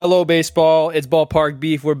Hello, baseball. It's Ballpark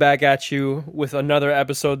Beef. We're back at you with another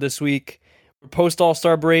episode this week. We're post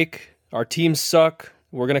All-Star break. Our teams suck.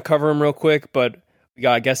 We're going to cover them real quick, but we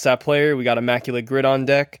got a guest stat player. We got Immaculate Grid on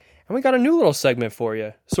deck, and we got a new little segment for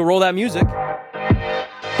you. So roll that music.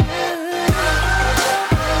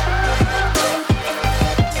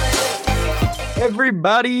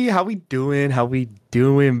 Everybody, how we doing? How we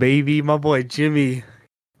doing, baby? My boy Jimmy.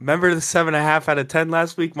 Remember the 7.5 out of 10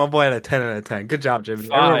 last week? My boy had a 10 out of 10. Good job, Jimmy.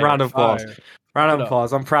 Everyone, round of applause. Round of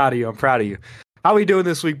applause. I'm proud of you. I'm proud of you. How we doing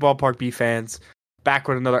this week, Ballpark B fans? Back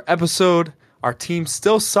with another episode. Our teams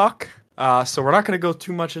still suck, so we're not going to go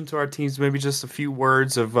too much into our teams. Maybe just a few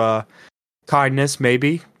words of kindness,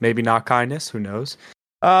 maybe not kindness. Who knows?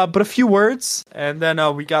 But a few words, and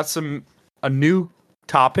then we got a new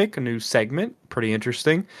topic, a new segment, pretty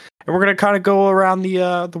interesting, and we're gonna kind of go around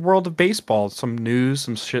the world of baseball, some news,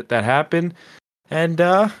 some shit that happened, and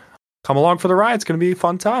come along for the ride. It's gonna be a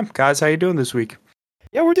fun time, guys. How you doing this week?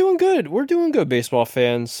 Yeah, we're doing good. We're doing good, baseball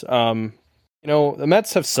fans. The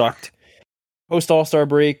Mets have sucked. Post All-Star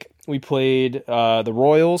break, we played the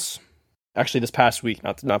Royals. Actually, this past week,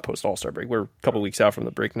 not post All-Star break. We're a couple weeks out from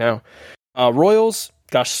the break now. Royals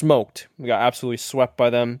got smoked. We got absolutely swept by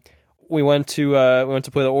them. We went to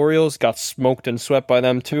play the Orioles, got smoked and swept by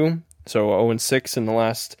them too. So 0-6 in the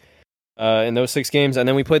last in those 6 games, and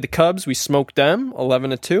then we played the Cubs. We smoked them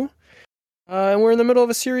 11-2, and we're in the middle of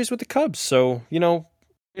a series with the Cubs. So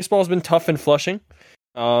baseball's been tough in Flushing.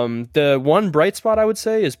 The one bright spot I would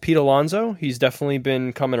say is Pete Alonso. He's definitely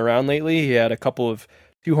been coming around lately. He had a couple of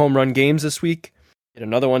 2 home run games this week. Hit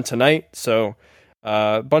another one tonight. So.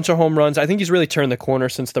 A bunch of home runs. I think he's really turned the corner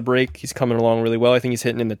since the break. He's coming along really well. I think he's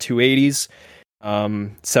hitting in the 280s,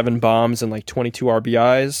 7 bombs and like 22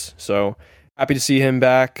 RBIs. So happy to see him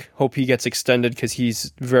back. Hope he gets extended because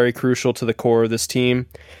he's very crucial to the core of this team.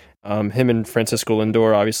 Him and Francisco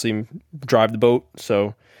Lindor obviously drive the boat.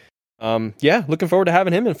 So looking forward to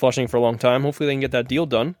having him in Flushing for a long time. Hopefully they can get that deal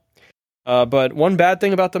done. But one bad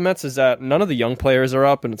thing about the Mets is that none of the young players are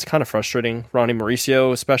up, and it's kind of frustrating. Ronnie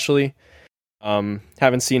Mauricio especially.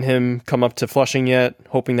 Haven't seen him come up to Flushing yet,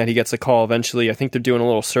 hoping that he gets a call eventually. I think they're doing a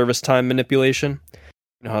little service time manipulation.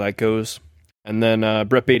 You know how that goes. And then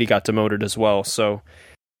Brett Beatty got demoted as well. So,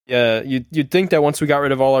 yeah, you'd think that once we got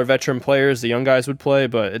rid of all our veteran players, the young guys would play,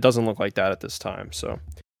 but it doesn't look like that at this time. So,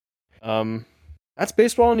 that's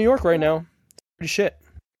baseball in New York right now. It's pretty shit.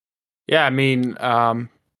 Yeah, I mean,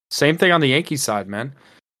 same thing on the Yankees side, man.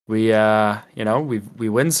 We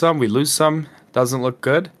win some, we lose some. Doesn't look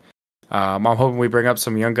good. I'm hoping we bring up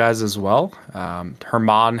some young guys as well.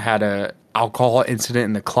 Herman had a alcohol incident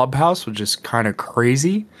in the clubhouse, which is kind of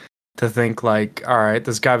crazy to think like, all right,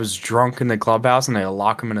 this guy was drunk in the clubhouse and they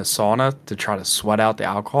lock him in a sauna to try to sweat out the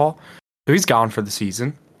alcohol. So he's gone for the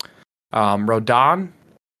season. Rodon,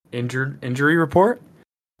 injury report.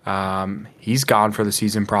 He's gone for the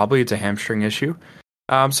season probably. It's a hamstring issue.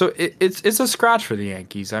 So it's a scratch for the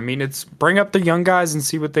Yankees. I mean, it's bring up the young guys and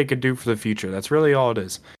see what they could do for the future. That's really all it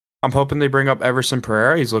is. I'm hoping they bring up Everson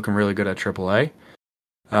Pereira. He's looking really good at AAA.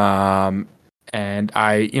 And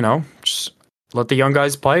just let the young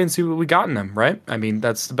guys play and see what we got in them, right? I mean,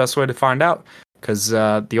 that's the best way to find out because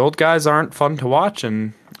the old guys aren't fun to watch.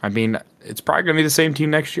 And I mean, it's probably going to be the same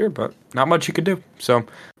team next year, but not much you could do. So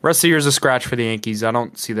rest of the year is a scratch for the Yankees. I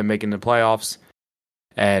don't see them making the playoffs.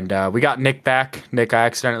 And we got Nick back. Nick, I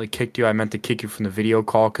accidentally kicked you. I meant to kick you from the video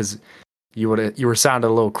call because you were sounding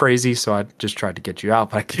a little crazy, so I just tried to get you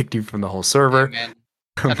out, but I kicked you from the whole server. Hey,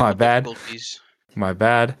 My bad.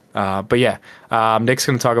 But yeah, Nick's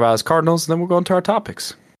going to talk about his Cardinals, and then we'll go into our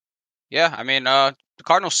topics. Yeah, I mean, the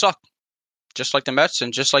Cardinals suck, just like the Mets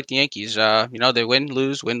and just like the Yankees. They win,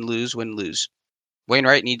 lose, win, lose, win, lose.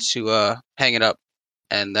 Wainwright needs to hang it up,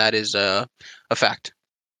 and that is a fact.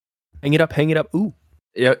 Hang it up. Ooh.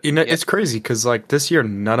 Yeah, it's crazy because like this year,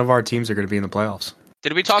 none of our teams are going to be in the playoffs.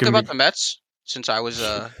 Did we talk about the Mets since I was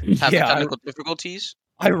having technical difficulties?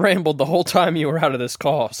 I rambled the whole time you were out of this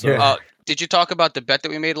call. So, did you talk about the bet that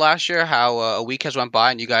we made last year? How a week has went by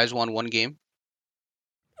and you guys won 1 game?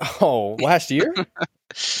 Oh, last year?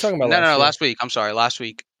 Talking about last week. I'm sorry, last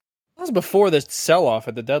week. That was before the sell-off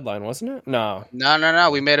at the deadline, wasn't it? No.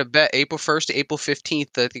 We made a bet April 1st to April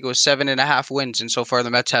 15th. I think it was 7.5 wins, and so far the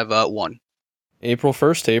Mets have 1. April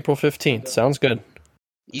 1st to April 15th. Sounds good.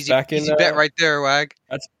 Easy bet right there, Wag.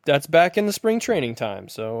 That's back in the spring training time.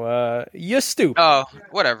 So you stupid. Oh,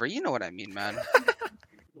 whatever. You know what I mean, man.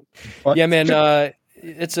 Yeah, man.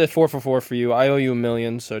 It's a 4 for 4 for you. I owe you $1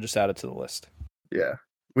 million, so just add it to the list. Yeah,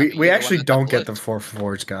 we actually don't get the 4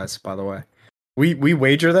 for 4s, guys. By the way, we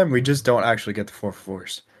wager them. We just don't actually get the 4 for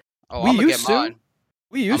 4s. Oh, we used to.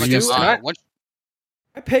 We used to.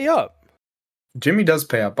 I pay up. Jimmy does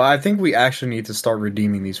pay up, but I think we actually need to start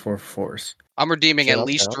redeeming these 4-for-4s. I'm redeeming Shit, at I'm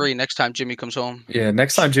least down. 3 next time Jimmy comes home. Yeah,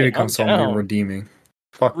 next time Jimmy Shit, I'm comes home, we're down. redeeming.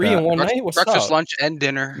 Fuck 3 in that. one night. What's Breakfast, up? lunch, and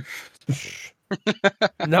dinner.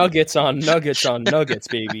 Nuggets on nuggets,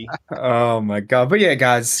 baby. Oh my god. But yeah,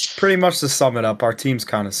 guys, pretty much to sum it up, our teams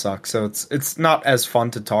kind of suck. So it's not as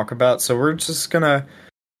fun to talk about. So we're just gonna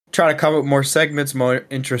try to come up with more segments, more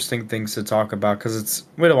interesting things to talk about, because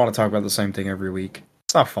we don't want to talk about the same thing every week.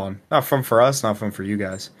 It's not fun. Not fun for us, not fun for you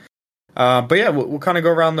guys. But yeah, we'll kind of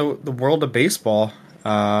go around the world of baseball.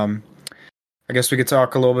 I guess we could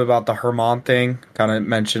talk a little bit about the Herman thing. Kind of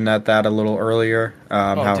mentioned that a little earlier.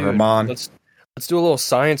 How Dude, Herman. let's do a little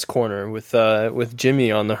science corner with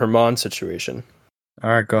Jimmy on the Herman situation. All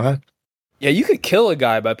right, go ahead. Yeah, you could kill a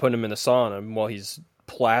guy by putting him in the sauna while he's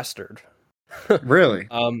plastered. Really?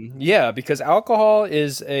 Yeah, because alcohol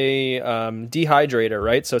is a dehydrator,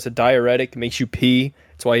 right? So it's a diuretic, makes you pee.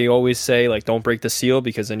 That's why you always say, like, don't break the seal,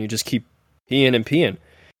 because then you just keep peeing and peeing.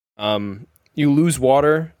 You lose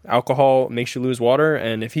water. Alcohol makes you lose water,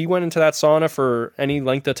 and if he went into that sauna for any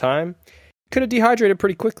length of time, he could have dehydrated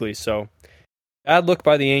pretty quickly. So bad look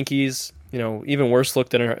by the Yankees. Even worse look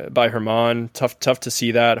by Herman. Tough to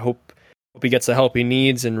see that. Hope he gets the help he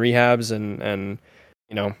needs and rehabs and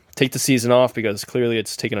take the season off, because clearly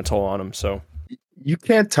it's taking a toll on him. So you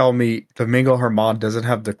can't tell me Domingo Herman doesn't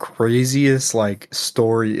have the craziest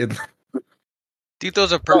story in. Dude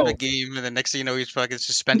throws a perfect game, and the next thing you know, he's fucking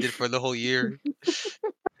suspended for the whole year.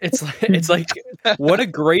 It's like what a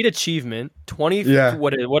great achievement. 20. Yeah.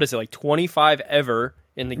 What is it, like 25 ever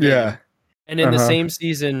in the game? Yeah. And in the same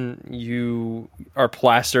season, you are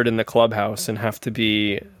plastered in the clubhouse and have to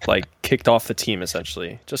be kicked off the team,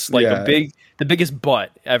 essentially. Just the biggest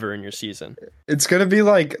butt ever in your season. It's gonna be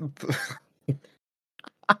like,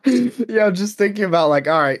 yeah. I'm just thinking about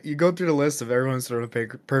all right, you go through the list of everyone's sort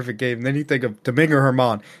of perfect game, and then you think of Domingo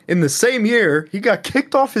Herman. In the same year, he got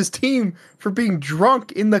kicked off his team for being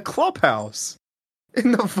drunk in the clubhouse,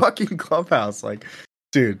 in the fucking clubhouse.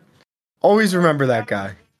 Dude, always remember that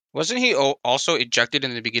guy. Wasn't he also ejected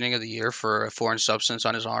in the beginning of the year for a foreign substance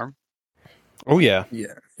on his arm? Oh, yeah.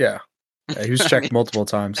 Yeah. He was checked multiple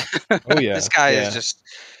times. Oh, yeah. This guy is just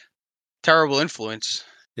terrible influence.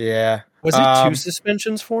 Yeah. Was it 2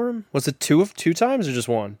 suspensions for him? Was it two times or just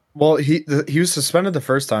 1? Well, he was suspended the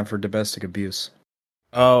first time for domestic abuse.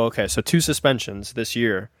 Oh, okay. So 2 suspensions this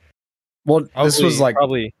year. Well, this was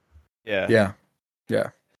probably, yeah. Yeah.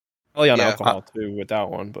 Probably on alcohol too with that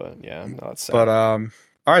one, but yeah, that's sad. But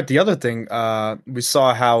all right, the other thing, we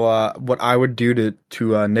saw how what I would do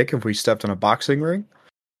to Nick if we stepped in a boxing ring.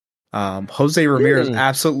 Jose Ramirez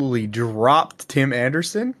absolutely dropped Tim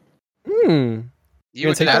Anderson. You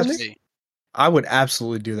would take that, nasty. I would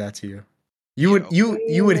absolutely do that to you.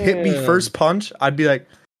 You would hit me first punch. I'd be like,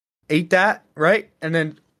 ate that, right? And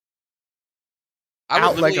then I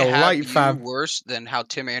would like a have light you fam. worse than how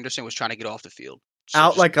Tim Anderson was trying to get off the field. So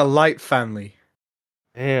Out like a light family.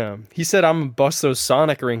 Damn. He said, I'm gonna bust those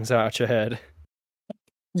Sonic rings out your head.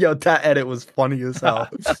 Yo, that edit was funny as hell.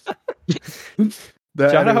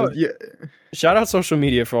 Shout out social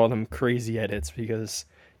media for all them crazy edits, because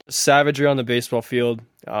savagery on the baseball field,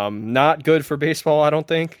 not good for baseball, I don't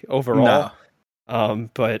think, overall. No.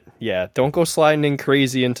 But yeah, don't go sliding in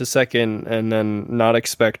crazy into second and then not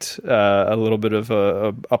expect a little bit of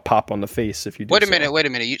a pop on the face if you do. Wait a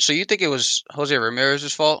minute. So you think it was Jose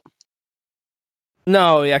Ramirez's fault?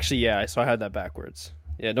 No, actually, yeah. So I had that backwards.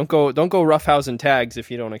 Yeah, don't go roughhousing tags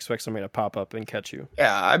if you don't expect somebody to pop up and catch you.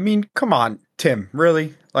 Yeah, I mean, come on, Tim,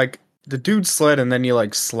 really? The dude slid and then you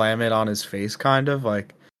slam it on his face, kind of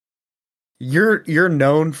you're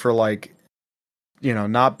known for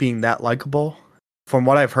not being that likable, from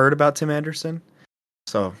what I've heard about Tim Anderson.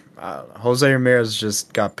 So Jose Ramirez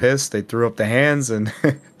just got pissed. They threw up the hands and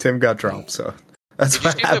Tim got dropped. So that's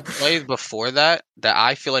Did you see the play before that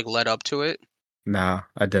I feel led up to it? Nah,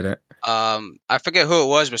 I didn't. I forget who it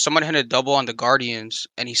was, but someone hit a double on the Guardians,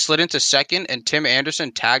 and he slid into second, and Tim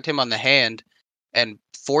Anderson tagged him on the hand and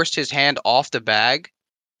forced his hand off the bag,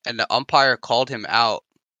 and the umpire called him out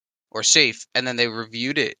or safe, and then they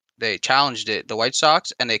reviewed it. They challenged it, the White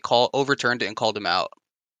Sox, and they overturned it and called him out.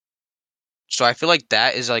 So I feel like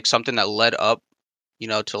that is something that led up,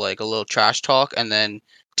 to a little trash talk, and then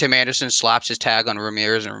Tim Anderson slaps his tag on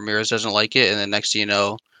Ramirez, and Ramirez doesn't like it, and then next thing you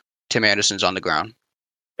know, Tim Anderson's on the ground.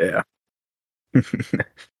 Yeah.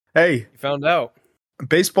 Hey, you found out.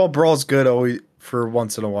 Baseball brawl's good always for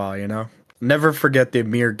once in a while, Never forget the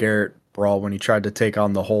Amir Garrett brawl when he tried to take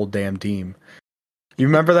on the whole damn team. You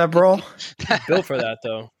remember that brawl? Built for that,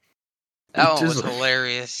 though. That one was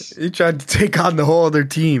hilarious. He tried to take on the whole other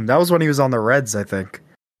team. That was when he was on the Reds, I think.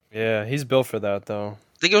 Yeah, he's built for that though.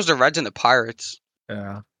 I think it was the Reds and the Pirates.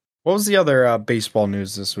 Yeah. What was the other baseball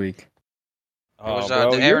news this week? It was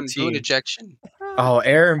bro, the your Aaron Boone team. ejection. Oh,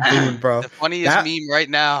 Aaron Boone, bro. The funniest meme right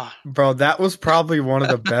now. Bro, that was probably one of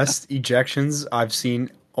the best ejections I've seen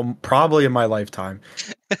probably in my lifetime.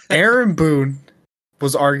 Aaron Boone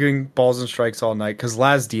was arguing balls and strikes all night because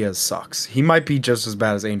Laz Diaz sucks. He might be just as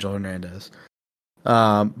bad as Angel Hernandez.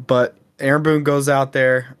 But Aaron Boone goes out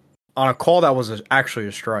there on a call that was actually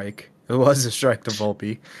a strike. It was a strike to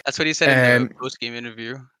Volpe. That's what he said in the post-game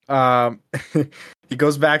interview. He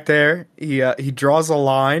goes back there. He draws a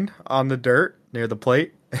line on the dirt near the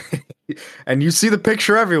plate, and you see the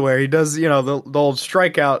picture everywhere. He does, the old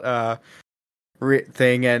strikeout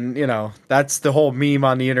thing, and that's the whole meme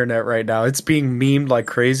on the internet right now. It's being memed like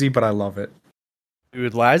crazy, but I love it.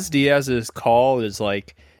 Dude, Laz Diaz's call is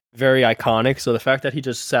like very iconic. So the fact that he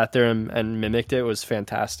just sat there and mimicked it was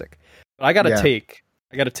fantastic. But I got a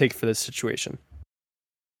take for this situation.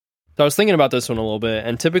 So I was thinking about this one a little bit,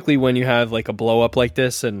 and typically when you have like a blow up like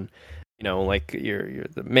this, and like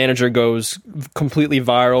the manager goes completely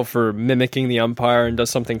viral for mimicking the umpire and does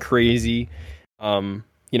something crazy,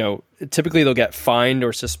 typically they'll get fined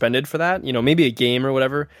or suspended for that, maybe a game or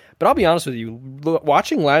whatever. But I'll be honest with you,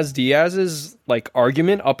 watching Laz Diaz's like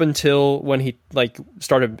argument up until when he like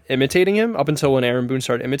started imitating him, up until when Aaron Boone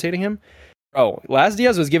started imitating him, Laz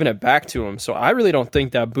Diaz was giving it back to him. So I really don't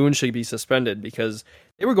think that Boone should be suspended because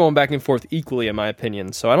they were going back and forth equally, in my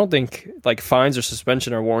opinion. So I don't think like fines or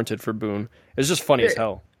suspension are warranted for Boone. It's just funny as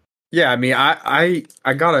hell. Yeah, I mean, I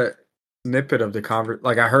got a snippet of the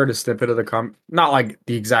I heard a snippet of the not like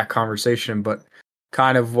the exact conversation, but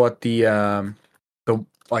kind of what the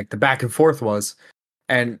back and forth was.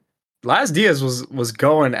 And Laz Diaz was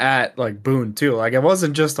going at like Boone too. Like it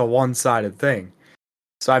wasn't just a one-sided thing.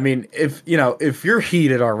 So I mean, if you're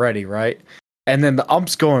heated already, right? And then the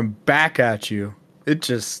ump's going back at you, it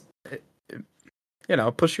just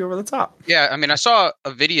push you over the top. Yeah, I mean, I saw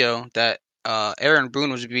a video that Aaron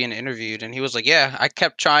Boone was being interviewed, and he was like, "Yeah, I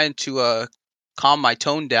kept trying to calm my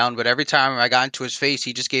tone down, but every time I got into his face,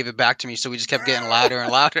 he just gave it back to me. So we just kept getting louder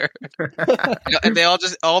and louder." And they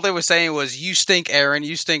all they were saying was, "You stink, Aaron.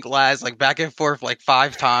 You stink, Laz." Like back and forth, like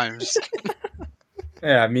 5 times.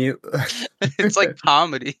 Yeah, I mean, it's like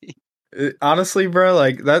comedy. Honestly, bro,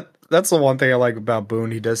 like that's the one thing I like about Boone.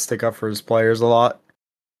 He does stick up for his players a lot.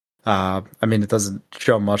 I mean, it doesn't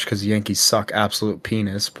show much because the Yankees suck absolute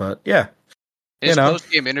penis, but yeah. In his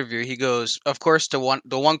post-game interview, he goes, "Of course, the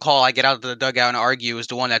one call I get out of the dugout and argue is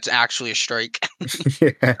the one that's actually a strike."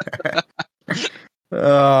 Yeah.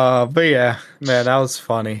 But yeah, man, that was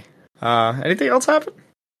funny. Anything else happen?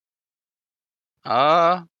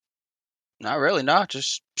 Not really, no.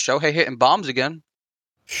 Just Shohei hitting bombs again.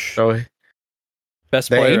 Shohei. Best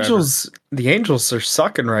player ever. The Angels are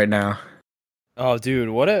sucking right now. Oh, dude,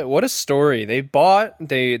 what a story!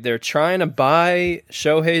 They're trying to buy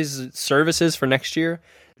Shohei's services for next year.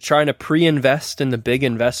 They're trying to pre-invest in the big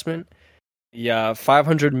investment, the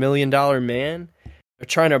 $500 million man. They're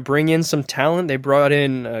trying to bring in some talent. They brought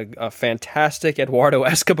in a fantastic Eduardo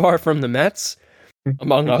Escobar from the Mets,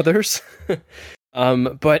 among others.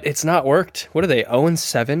 But it's not worked. What are they,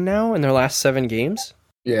 0-7 now in their last 7 games?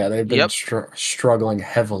 Yeah, they've been struggling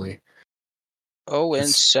heavily.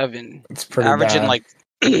 0-7. It's pretty averaging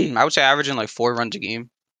bad. I would say averaging like 4 runs a game.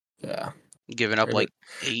 Yeah. Giving up like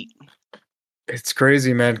 8. It's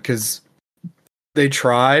crazy, man, because they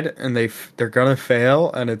tried and they're gonna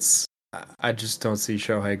fail, and I just don't see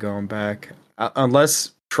Shohei going back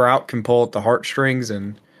unless Trout can pull at the heartstrings,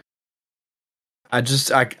 and I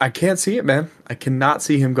can't see it, man. I cannot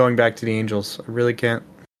see him going back to the Angels. I really can't.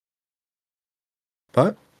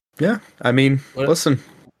 But yeah, I mean, listen.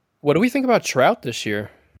 What do we think about Trout this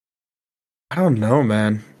year? I don't know,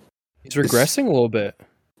 man. He's regressing a little bit.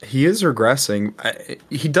 He is regressing.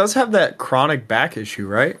 He does have that chronic back issue,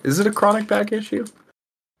 right? Is it a chronic back issue?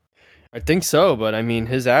 I think so, but I mean,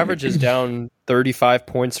 his average is down 35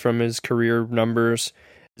 points from his career numbers.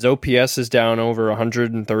 His OPS is down over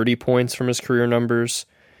 130 points from his career numbers.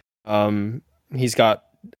 He's got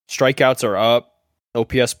strikeouts are up.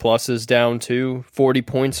 OPS plus is down too, 40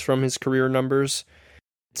 points from his career numbers.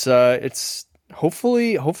 It's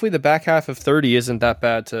hopefully the back half of 30 isn't that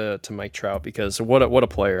bad to Mike Trout, because what a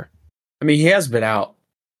player. I mean, he has been out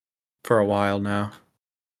for a while now.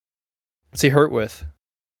 What's he hurt with?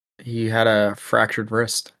 He had a fractured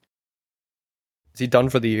wrist. Is he done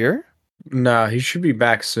for the year? No, he should be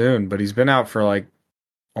back soon, but he's been out for like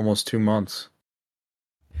almost 2 months.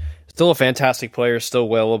 Still a fantastic player, still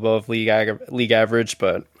well above league average,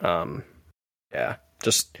 but Yeah,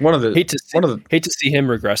 just One of the hate to see him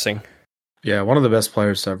regressing. one of the best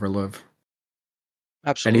players to ever live.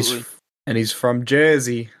 Absolutely. And he's from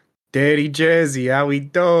Jersey. Dirty Jersey, how we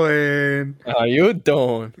doing? How you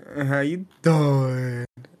doing? How you doing?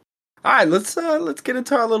 All right, let's get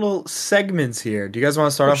into our little segments here. Do you guys want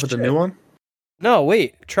to start off with a new one? No,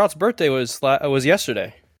 wait. Trout's birthday was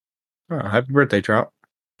yesterday. Oh, happy birthday, Trout.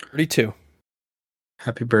 32.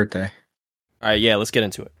 Happy birthday. All right, yeah, let's get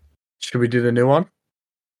into it. Should we do the new one?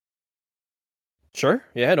 Sure.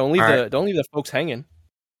 Yeah, don't leave the folks hanging.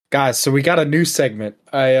 Guys, so we got a new segment.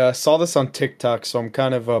 I saw this on TikTok, so I'm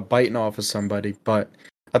kind of biting off of somebody, but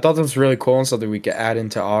I thought this was really cool and something we could add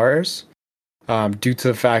into ours. Due to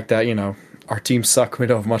the fact that, our team suck, we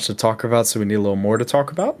don't have much to talk about, so we need a little more to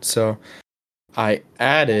talk about. So I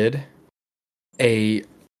added a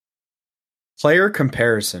player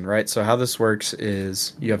comparison, right? So how this works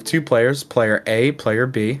is you have two players, player A, player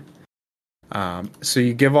B. So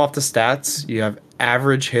you give off the stats. You have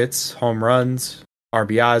average hits, home runs,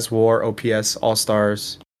 RBIs, WAR, OPS,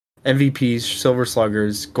 All-Stars, MVPs, Silver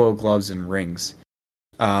Sluggers, Gold Gloves, and rings.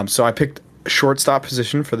 So I picked shortstop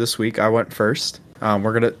position for this week. I went first.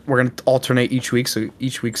 We're gonna alternate each week. So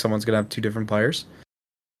each week someone's gonna have two different players.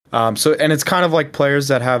 And it's kind of like players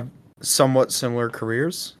that have somewhat similar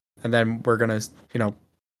careers, and then we're gonna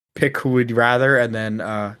pick who we'd rather, and then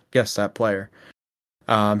guess that player.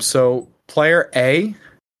 So player A,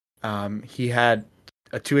 he had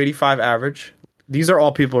a 285 average. These are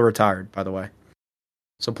all people retired, by the way.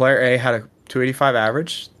 So player A had a 285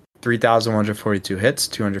 average, 3,142 hits,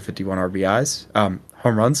 251 RBIs,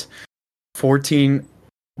 home runs,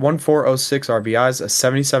 1406 RBIs, a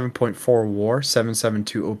 77.4 WAR,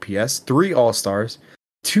 772 OPS, 3 All-Stars,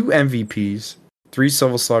 2 MVPs, 3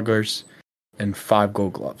 Silver Sluggers, and 5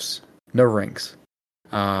 Gold Gloves. No rings.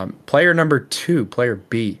 Player number 2, player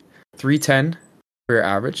B, 310 career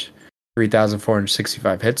average,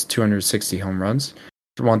 3,465 hits, 260 home runs,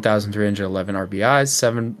 1,311 RBIs,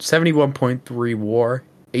 71.3 WAR,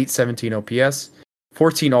 817 OPS,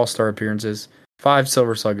 14 All-Star appearances, 5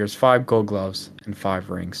 Silver Sluggers, 5 Gold Gloves, and 5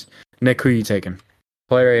 rings. Nick, who are you taking?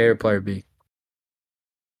 Player A or player B?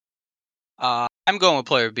 I'm going with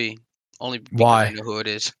player B. Only because Why? I know who it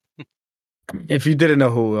is. If you didn't know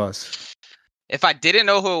who it was. If I didn't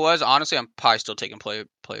know who it was, honestly, I'm probably still taking player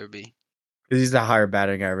B. He's the higher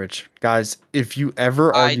batting average. Guys, if you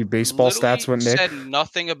ever argue baseball stats with Nick... I said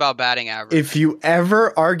nothing about batting average. If you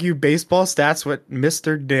ever argue baseball stats with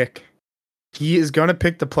Mr. Dick, he is going to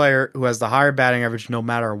pick the player who has the higher batting average no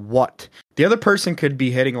matter what. The other person could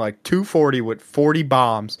be hitting like 240 with 40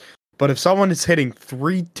 bombs, but if someone is hitting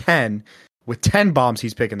 310 with 10 bombs,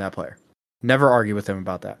 he's picking that player. Never argue with him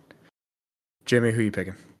about that. Jimmy, who are you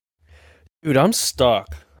picking? Dude, I'm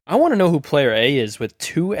stuck. I want to know who player A is with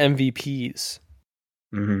 2 MVPs.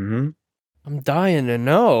 Mm-hmm. I'm dying to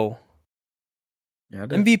know. Yeah,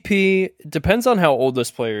 MVP depends on how old this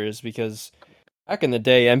player is, because back in the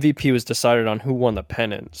day, MVP was decided on who won the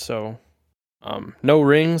pennant. So, no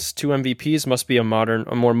rings, 2 MVPs must be a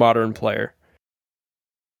more modern player.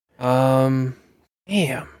 Damn.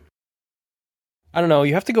 I don't know.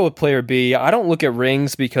 You have to go with player B. I don't look at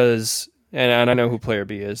rings because, and I know who player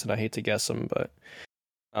B is, and I hate to guess him, but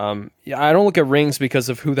yeah, I don't look at rings because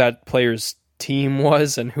of who that player's team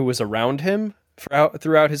was and who was around him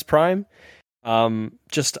throughout his prime.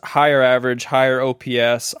 Just higher average, higher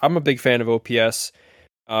OPS. I'm a big fan of OPS.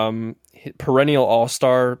 Perennial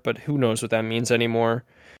all-star, but who knows what that means anymore.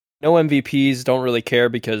 No MVPs, don't really care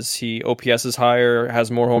because OPS is higher,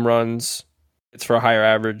 has more home runs. It's for a higher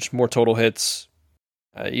average, more total hits.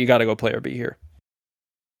 You got to go player B here.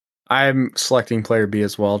 I'm selecting player B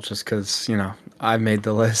as well, just because, I made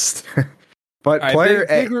the list. But right, player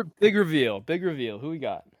A... Big reveal. Who we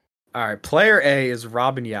got? All right, player A is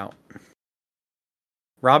Robin Yount.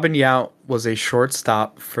 Robin Yount was a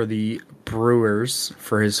shortstop for the Brewers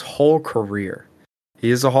for his whole career. He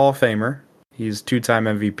is a Hall of Famer. He's 2-time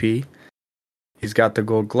MVP. He's got the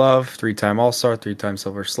Gold Glove, 3-time All-Star, 3-time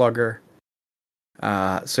Silver Slugger.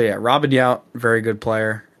 So yeah, Robin Yount, very good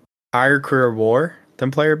player. Higher career WAR than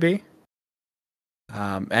player B.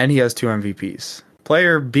 And he has 2 MVPs.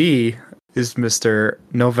 Player B is Mr.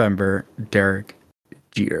 November, Derek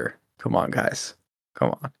Jeter. Come on, guys.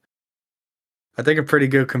 Come on. I think a pretty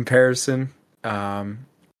good comparison.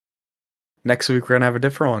 Next week, we're going to have a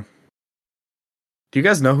different one. Do you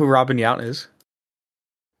guys know who Robin Yount is?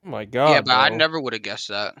 Oh my God. Yeah, but bro. I never would have guessed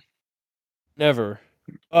that. Never.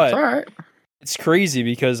 But it's all right. It's crazy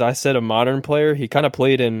because I said a modern player. He kind of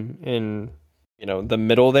played in the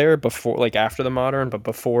middle there before, like after the modern, but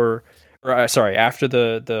before, after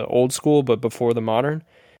the old school, but before the modern.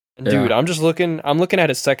 And dude, Yeah. I'm looking at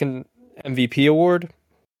his second MVP award.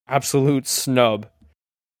 Absolute snub.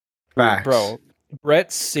 Facts. Bro, Brett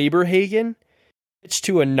Saberhagen pitched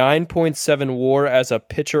to a 9.7 WAR as a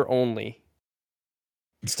pitcher only.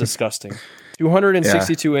 It's disgusting.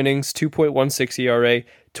 262 innings, 2.16 ERA,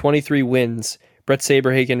 23 wins. Brett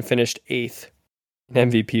Saberhagen finished 8th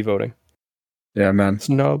in MVP voting. Yeah, man.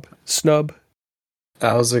 Snub.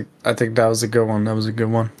 I think that was a good one. That was a good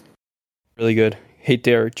one. Really good. Hate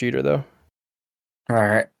Derek Jeter though. All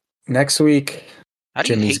right. Next week, How do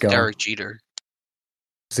you Jimmy's hate going. Derek Jeter?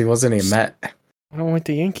 'Cause he wasn't a Met. I don't like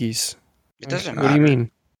the Yankees. It doesn't What do you matter.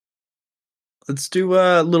 mean? Let's do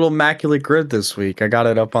a little immaculate grid this week. I got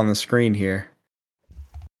it up on the screen here.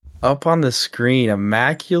 Up on the screen,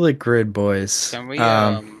 immaculate grid, boys. Can we?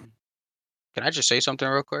 Can I just say something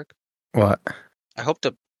real quick? What? I hope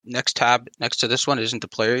the next tab next to this one isn't the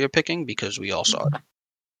player you're picking because we all saw it.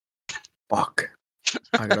 Fuck.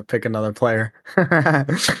 I gotta pick another player.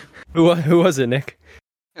 Who was it, Nick?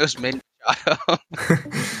 It was Manny Machado.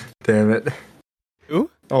 Damn it. Who?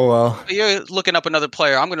 Oh well. You're looking up another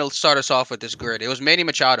player. I'm going to start us off with this grid. It was Manny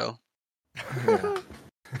Machado. Yeah.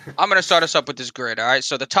 I'm going to start us up with this grid. All right.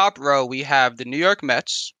 So the top row, we have the New York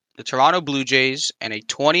Mets, the Toronto Blue Jays, and a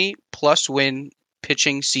 20-plus win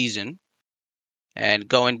pitching season. And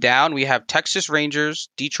going down, we have Texas Rangers,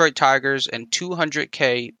 Detroit Tigers, and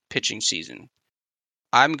 200K pitching season.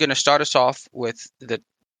 I'm going to start us off with the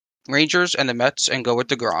Rangers and the Mets and go with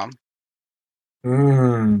DeGrom.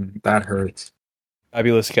 That hurts.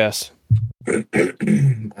 Fabulous guess.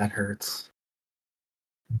 That hurts.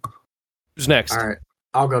 Who's next? All right.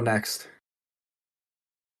 I'll go next.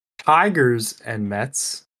 Tigers and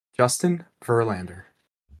Mets, Justin Verlander.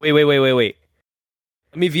 Wait.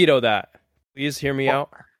 Let me veto that. Please hear me out.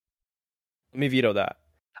 Let me veto that.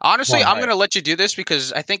 Honestly, Why? I'm going to let you do this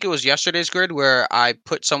because I think it was yesterday's grid where I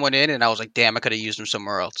put someone in and I was like, damn, I could have used him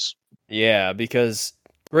somewhere else. Yeah, because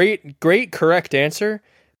great correct answer.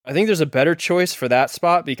 I think there's a better choice for that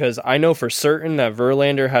spot because I know for certain that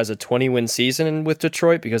Verlander has a 20-win season with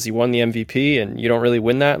Detroit because he won the MVP, and you don't really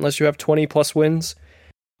win that unless you have 20-plus wins.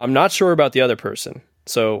 I'm not sure about the other person,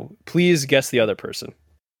 so please guess the other person.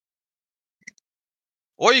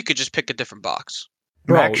 Or you could just pick a different box.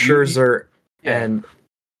 Max Scherzer yeah.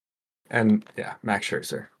 and Max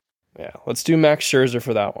Scherzer. Yeah, let's do Max Scherzer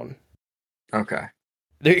for that one. Okay.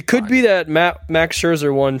 It could be that Max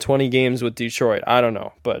Scherzer won 20 games with Detroit. I don't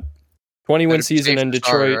know, but 20-win season in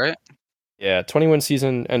Detroit. Right? Yeah, 20-win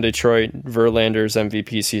season in Detroit, Verlander's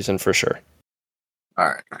MVP season for sure. All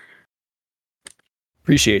right.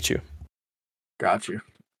 Appreciate you. Got you.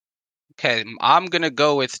 Okay, I'm going to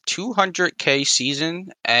go with 200K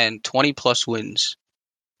season and 20-plus wins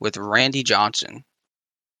with Randy Johnson.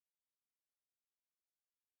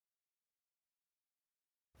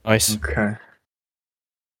 Nice. Okay.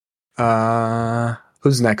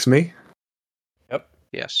 Who's next? Me? Yep.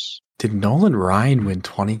 Yes. Did Nolan Ryan win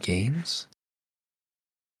 20 games?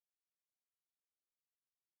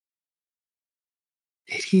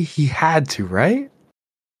 He had to, right?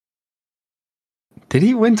 Did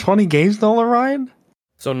he win 20 games, Nolan Ryan?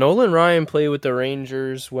 So Nolan Ryan played with the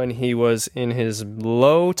Rangers when he was in his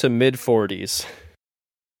low to mid 40s.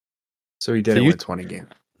 So he didn't win 20 games.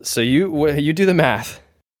 So you do the math.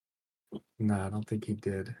 No, I don't think he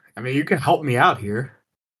did. I mean, you can help me out here.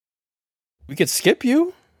 We could skip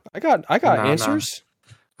you. I got answers.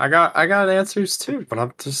 No. I got answers too, but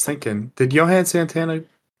I'm just thinking, did Johan Santana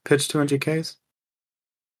pitch 200 Ks?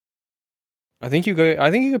 I think you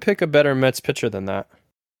could pick a better Mets pitcher than that.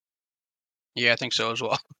 Yeah, I think so as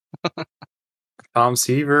well. Tom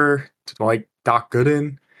Seaver, like Doc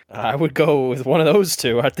Gooden. I would go with one of those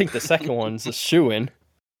two. I think the second one's a shoo-in.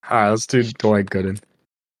 All right, let's do Dwight Gooden.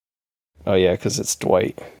 Oh yeah, because it's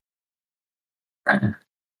Dwight. All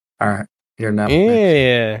right, you're now.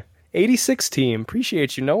 Yeah, 86 team.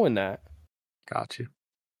 Appreciate you knowing that. Got you.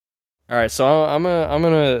 All right, so I'm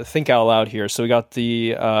gonna think out loud here. So we got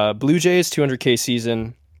the Blue Jays 200K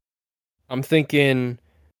season. I'm thinking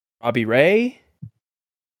Robbie Ray.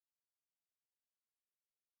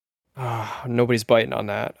 Nobody's biting on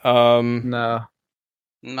that. No.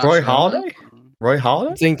 Roy Halladay? Roy I'm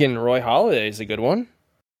Halladay? thinking Roy Halladay is a good one.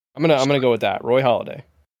 I'm gonna go with that. Roy Halladay.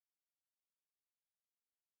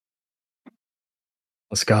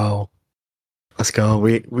 Let's go.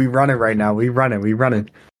 We run it right now. We run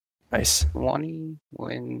it. Nice.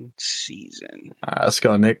 20-win season. All right, let's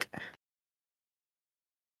go, Nick.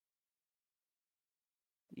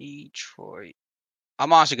 Detroit.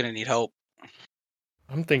 I'm honestly gonna need help.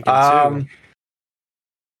 I'm thinking too.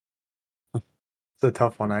 It's a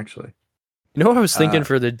tough one, actually. You know what I was thinking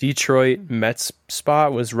for the Detroit Mets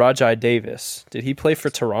spot was Rajai Davis. Did he play for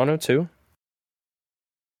Toronto too?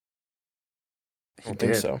 I don't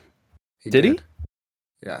think so. Did he?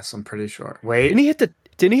 Yes, I'm pretty sure. Wait. Didn't he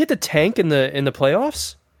hit the tank in the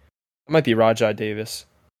playoffs? It might be Rajai Davis.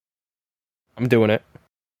 I'm doing it.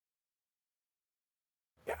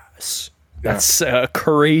 Yes. That's a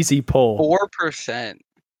crazy pull. 4%.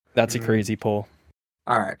 That's a crazy pull.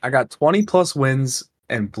 All right, I got 20 plus wins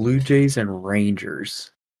and Blue Jays and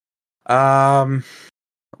Rangers. Let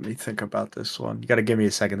me think about this one. You got to give me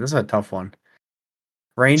a second. This is a tough one.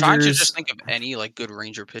 Rangers. I'm trying to just think of any like good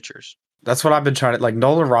Ranger pitchers. That's what I've been trying to like.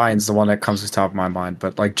 Nolan Ryan's the one that comes to the top of my mind,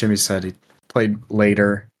 but like Jimmy said, he played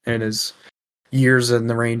later in his years in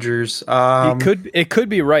the Rangers. It could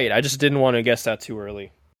be right. I just didn't want to guess that too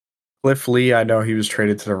early. Cliff Lee, I know he was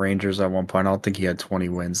traded to the Rangers at one point. I don't think he had 20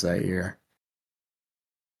 wins that year.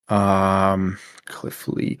 Cliff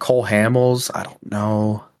Lee, Cole Hamels, I don't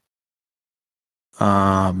know.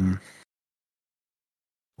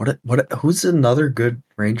 Who's another good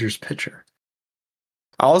Rangers pitcher?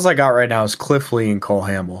 All I got right now is Cliff Lee and Cole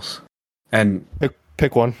Hamels. And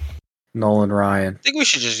pick one. Nolan Ryan. I think we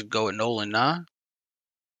should just go with Nolan, nah?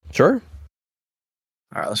 Sure.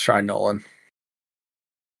 All right, let's try Nolan.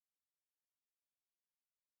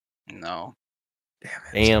 No.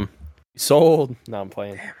 Damn. Sold. No, I'm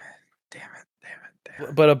playing. Damn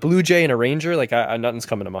it. But a Blue Jay and a Ranger, like nothing's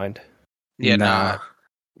coming to mind. Yeah, nah.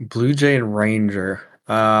 Blue Jay and Ranger.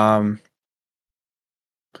 Blue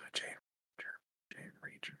Jay and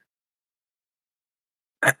Ranger.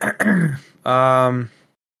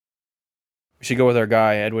 We should go with our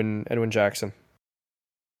guy, Edwin Jackson.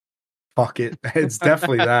 Fuck it. It's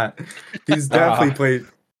definitely that. He's definitely played.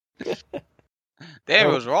 Damn,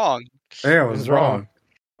 it was wrong. Damn, it was wrong.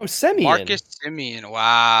 Oh, Semien. Marcus Semien.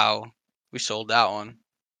 Wow. We sold that one.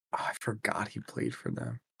 Oh, I forgot he played for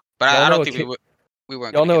them. But I don't think we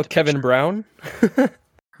weren't. Y'all know a Kevin Brown? I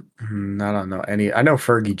don't know any. I know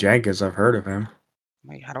Fergie Jenkins. I've heard of him.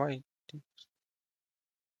 Wait, how do I?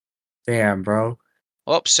 Damn, bro.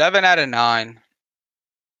 Well, 7 out of 9.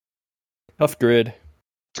 Tough grid.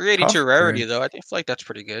 382 rarity, though. I feel like that's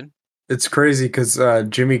pretty good. It's crazy because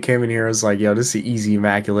Jimmy came in here and was like, yo, this is easy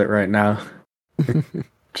immaculate right now.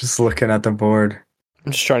 Just looking at the board.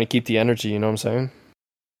 I'm just trying to keep the energy, you know what I'm saying?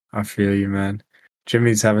 I feel you, man.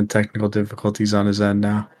 Jimmy's having technical difficulties on his end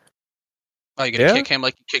now. Oh, you gonna kick him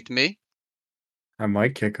like you kicked me? I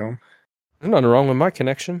might kick him. There's nothing wrong with my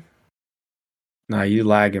connection. Nah, you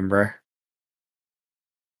lagging, bro.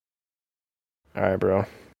 All right, bro.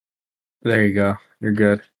 There you go. You're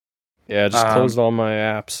good. Yeah, I just closed all my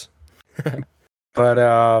apps. But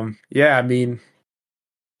yeah, I mean,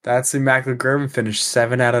 that's Immaculate Gravy finished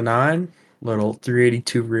 7 out of 9. Little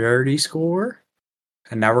 382 rarity score.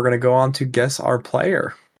 And now we're going to go on to guess our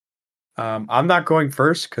player. I'm not going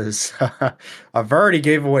first because I've already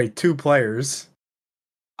gave away 2 players.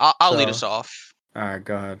 I'll lead us off. All right,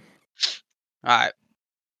 go ahead. All right.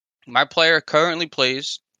 My player currently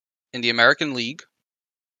plays in the American League.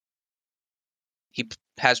 He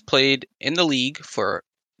has played in the league for,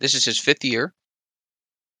 this is his 5th year.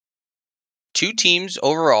 2 teams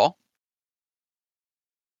overall.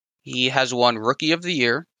 He has won Rookie of the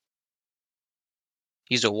Year.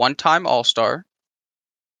 He's a 1-time All-Star.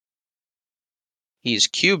 He's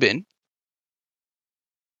Cuban.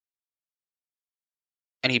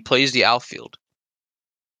 And he plays the outfield.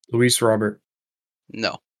 Luis Robert.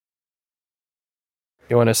 No.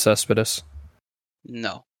 Yoenis Cespedes.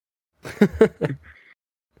 No.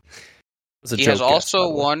 He has also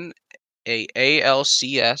won a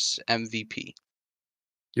ALCS MVP.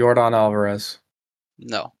 Yordan Alvarez.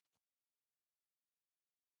 No.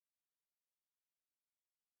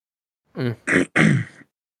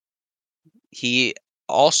 He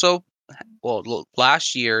also,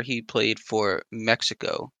 last year he played for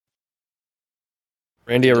Mexico.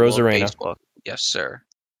 Randy Arozarena. Yes, sir.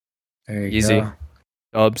 There you Easy. go.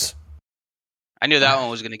 Dubs. I knew that one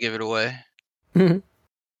was going to give it away.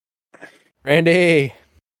 Randy.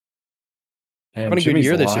 Having a good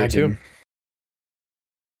year this year, too.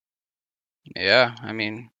 Yeah, I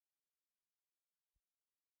mean,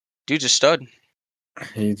 dude's a stud.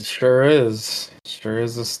 He sure is. Sure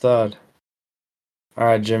is a stud. All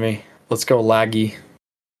right, Jimmy. Let's go laggy.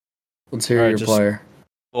 Let's hear your player.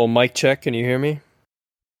 Little mic check. Can you hear me?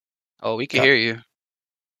 Oh, we can hear you.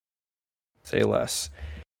 Say less.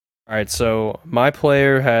 All right, so my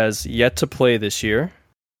player has yet to play this year.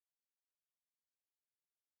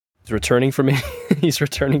 He's returning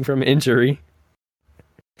from injury.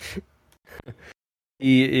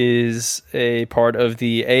 He is a part of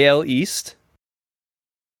the AL East.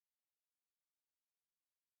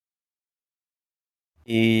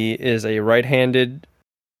 He is a right-handed.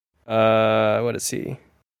 What is he?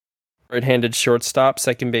 Right-handed shortstop,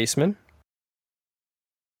 second baseman.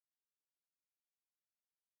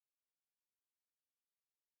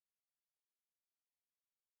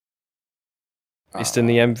 Placed in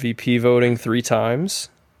the MVP voting 3 times.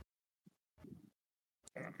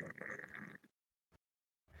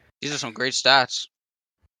 These are some great stats.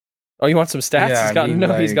 Oh, you want some stats?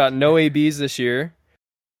 Yeah, He's got no ABs this year.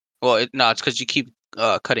 Well, it's because you keep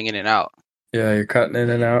cutting in and out. Yeah, you're cutting in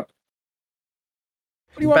and out.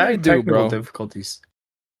 What do you want me to do, technical bro? difficulties.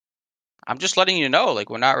 I'm just letting you know, like,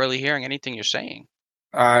 we're not really hearing anything you're saying.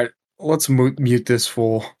 All right, let's mute this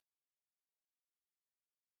fool.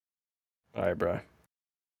 All right, bro.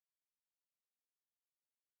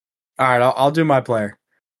 All right, I'll do my player.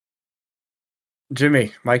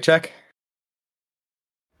 Jimmy, mic check.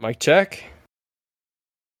 Mic check.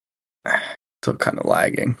 Still kind of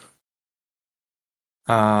lagging.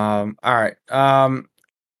 All right. I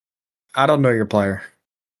don't know your player.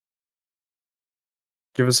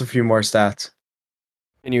 Give us a few more stats.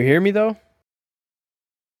 Can you hear me though?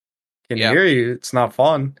 Can Yeah. hear you. It's not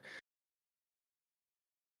fun.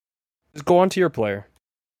 Just go on to your player.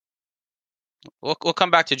 We'll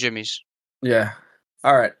come back to Jimmy's. Yeah.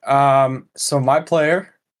 All right. So my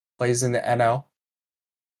player plays in the NL.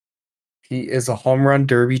 He is a home run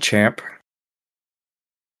derby champ.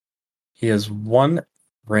 He has 1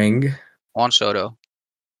 ring. Juan Soto.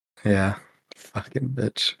 Yeah. Fucking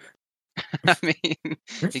bitch. I mean,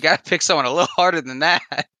 you gotta pick someone a little harder than that.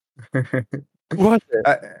 What?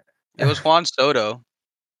 It was Juan Soto.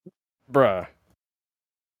 Bruh.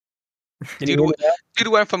 Dude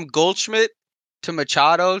went from Goldschmidt to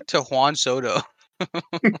Machado to Juan Soto.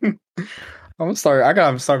 I'm sorry. I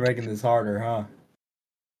gotta start making this harder, huh?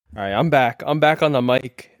 All right, I'm back. I'm back on the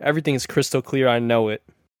mic. Everything is crystal clear. I know it.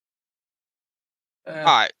 All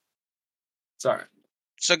right. Sorry.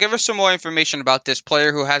 So give us some more information about this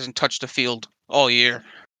player who hasn't touched the field all year.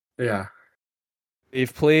 Yeah.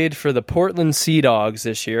 They've played for the Portland Sea Dogs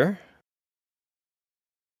this year.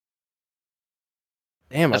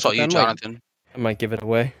 Damn, That's all you, Jonathan. I might give it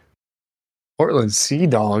away. Portland Sea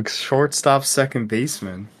Dogs, shortstop, second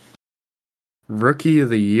baseman. Rookie of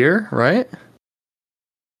the year, right?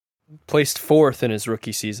 Placed 4th in his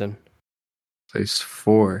rookie season. Placed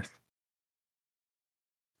 4th.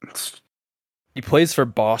 He plays for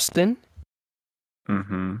Boston.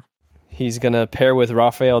 Mm-hmm. He's going to pair with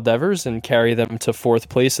Rafael Devers and carry them to 4th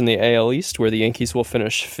place in the AL East, where the Yankees will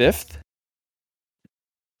finish 5th.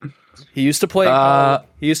 He used to play.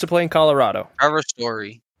 He used to play in Colorado. Trevor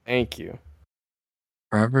Story. Thank you.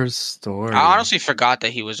 Trevor Story. I honestly forgot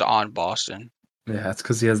that he was on Boston. Yeah, it's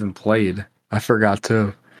because he hasn't played. I forgot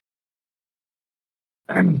too.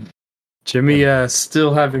 Jimmy,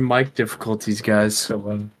 still having mic difficulties, guys.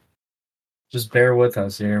 So just bear with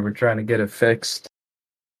us here. We're trying to get it fixed.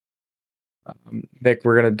 Nick,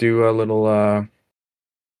 we're gonna do a little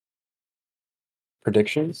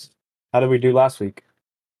predictions. How did we do last week?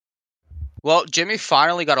 Well, Jimmy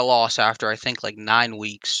finally got a loss after I think like 9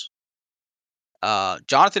 weeks.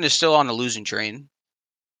 Jonathan is still on the losing train,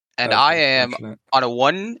 and I am on a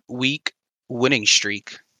 1-week winning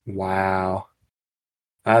streak. Wow,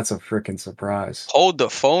 that's a freaking surprise. Hold the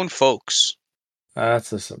phone, folks.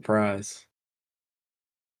 That's a surprise.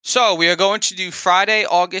 So we are going to do Friday,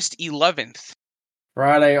 August 11th.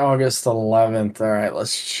 Friday, August 11th. All right,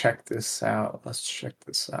 let's check this out.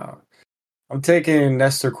 I'm taking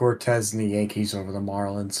Nestor Cortez and the Yankees over the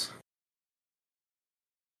Marlins.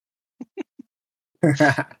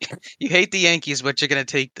 You hate the Yankees, but you're going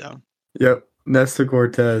to take them. Yep, Nestor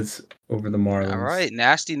Cortez over the Marlins. All right,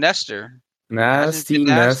 nasty Nestor. Nasty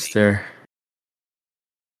Nestor.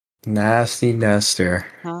 Nasty Nestor.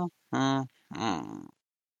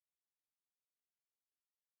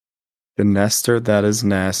 The Nestor that is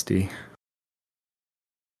nasty.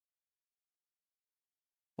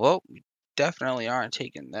 Well, we definitely aren't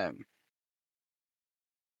taking them.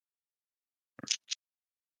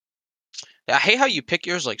 I hate how you pick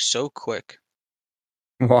yours like so quick.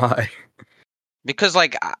 Why? Because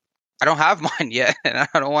like I don't have mine yet, and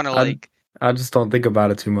I don't want to like. I just don't think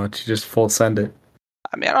about it too much. You just full send it.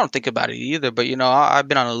 I mean, I don't think about it either, but I've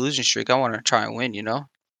been on a losing streak. I want to try and win.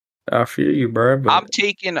 I feel you, bro. But I'm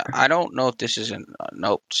taking. I don't know if this isn't.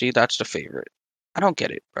 Nope. See, that's the favorite. I don't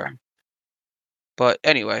get it, bro. But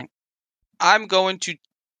anyway, I'm going to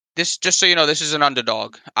this. Just so you know, this is an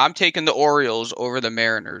underdog. I'm taking the Orioles over the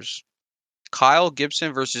Mariners. Kyle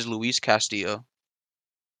Gibson versus Luis Castillo.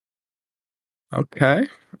 Okay.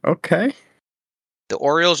 The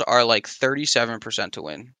Orioles are like 37% to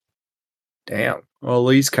win. Damn. Well,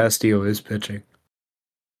 Luis Castillo is pitching.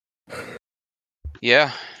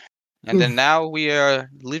 Yeah. And then now we are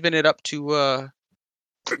leaving it up to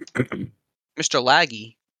Mr.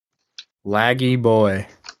 Laggy. Laggy boy.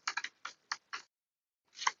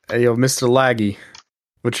 Hey, yo, Mr. Laggy.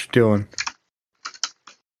 What you doing?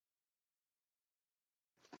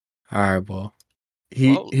 All right, well.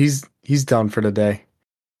 He's done for the day.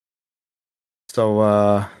 So,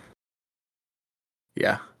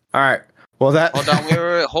 yeah. All right. Well, that... Hold on,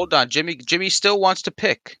 wait, hold on. Jimmy still wants to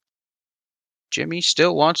pick. Jimmy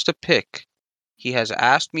still wants to pick. He has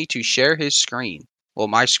asked me to share his screen. Well,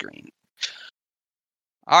 my screen.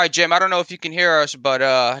 All right, Jim, I don't know if you can hear us,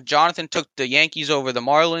 but Jonathan took the Yankees over the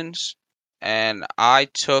Marlins, and I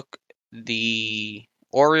took the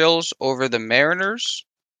Orioles over the Mariners.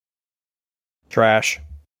 Trash.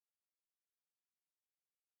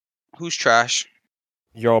 Who's trash?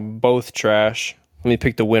 You're all both trash. Let me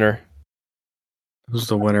pick the winner. Who's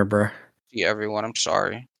the winner, bro? Yeah, everyone, I'm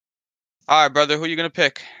sorry. All right, brother, who are you going to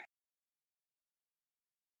pick?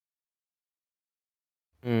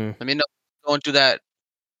 Let me know. Going through that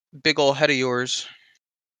big old head of yours.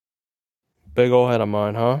 Big ol' head of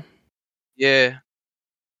mine, huh? Yeah.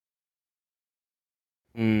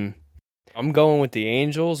 I'm going with the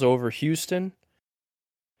Angels over Houston.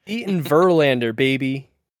 Eaton Verlander, baby.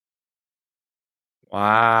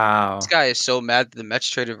 Wow. This guy is so mad that the Mets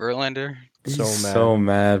traded Verlander. He's So mad. so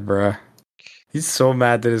mad, bruh. He's so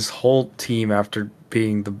mad that his whole team, after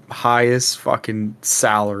being the highest fucking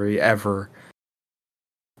salary ever,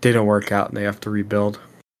 didn't work out and they have to rebuild.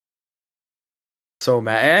 So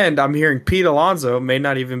mad. And I'm hearing Pete Alonso may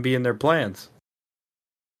not even be in their plans.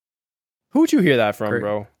 Who'd you hear that from,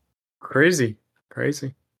 bro? Crazy That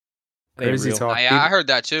ain't Crazy real. talk. I heard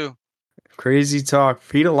that too. Crazy talk.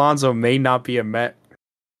 Pete Alonso may not be a Met.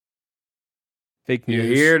 Fake You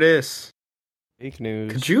news. hear this? Fake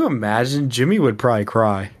news. Could you imagine? Jimmy would probably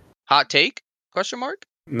cry. Hot take? Question mark?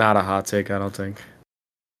 Not a hot take, I don't think.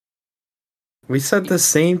 We said the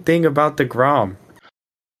same thing about DeGrom.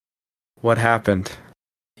 What happened?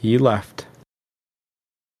 He left.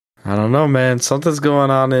 I don't know, man. Something's going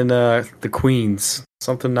on in the Queens.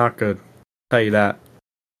 Something not good. Tell you that.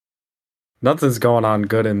 Nothing's going on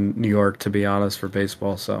good in New York, to be honest, for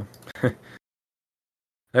baseball. So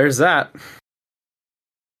there's that.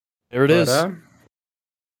 There it is.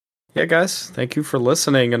 Yeah, guys. Thank you for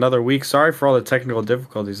listening another week. Sorry for all the technical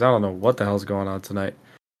difficulties. I don't know what the hell's going on tonight.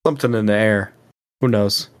 Something in the air. Who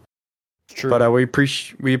knows? True. But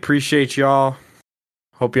we appreciate y'all.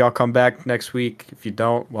 Hope y'all come back next week. If you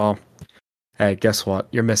don't, well, hey, guess what?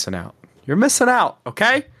 You're missing out. You're missing out,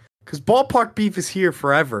 okay? Because Ballpark Beef is here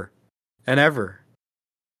forever and ever.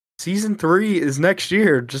 Season 3 is next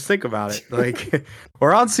year. Just think about it. Like,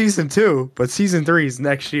 we're on season 2, but season 3 is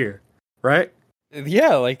next year, right?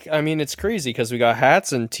 Yeah, like, I mean, it's crazy because we got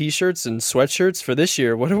hats and t-shirts and sweatshirts for this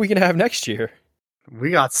year. What are we going to have next year?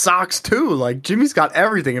 We got socks too. Like, Jimmy's got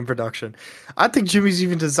everything in production. I think Jimmy's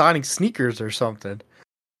even designing sneakers or something.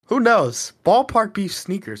 Who knows? Ballpark Beef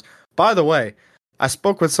sneakers. By the way, I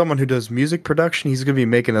spoke with someone who does music production. He's going to be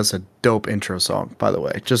making us a dope intro song, by the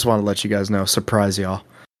way. Just want to let you guys know. Surprise y'all.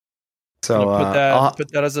 So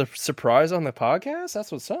put that as a surprise on the podcast?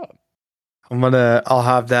 That's what's up. I'll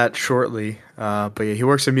have that shortly. But yeah, he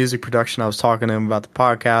works in music production. I was talking to him about the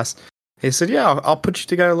podcast. He said, yeah, I'll put you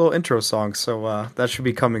together a little intro song. So that should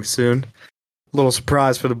be coming soon. A little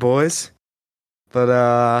surprise for the boys.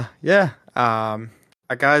 But yeah,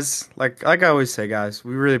 guys, like I always say, guys,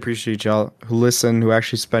 we really appreciate y'all who listen, who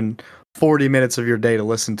actually spend 40 minutes of your day to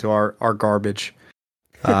listen to our garbage.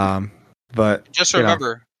 But just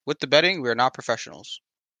remember, with the betting, we're not professionals.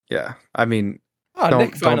 Yeah, I mean,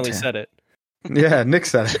 Nick finally said it. Yeah, Nick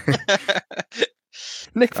said it.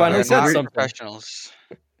 Nick finally said something. Professionals.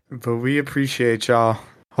 But we appreciate y'all.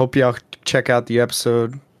 Hope y'all check out the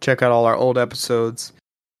episode. Check out all our old episodes.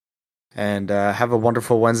 And have a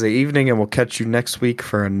wonderful Wednesday evening. And we'll catch you next week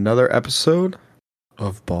for another episode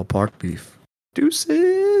of Ballpark Beef.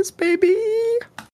 Deuces, baby.